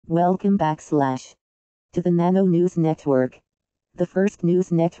Welcome to the Nano News Network, the first news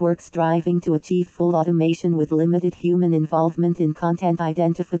network striving to achieve full automation with limited human involvement in content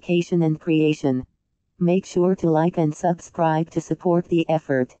identification and creation. Make sure to like and subscribe to support the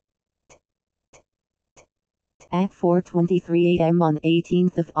effort. At 4:23 a.m. on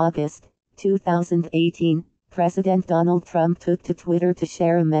 18th of August, 2018, President Donald Trump took to Twitter to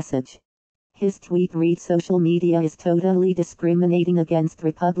share a message. His tweet reads, "Social media is totally discriminating against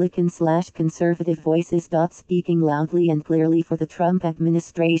Republican/conservative voices. Speaking loudly and clearly for the Trump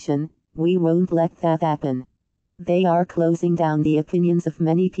administration, we won't let that happen. They are closing down the opinions of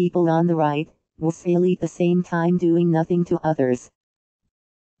many people on the right, while at the same time doing nothing to others."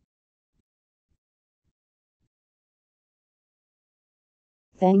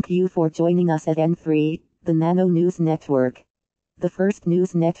 Thank you for joining us at N3, the Nano News Network, the first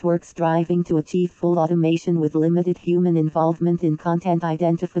news network striving to achieve full automation with limited human involvement in content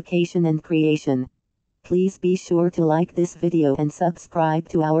identification and creation. Please be sure to like this video and subscribe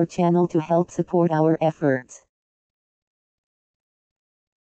to our channel to help support our efforts.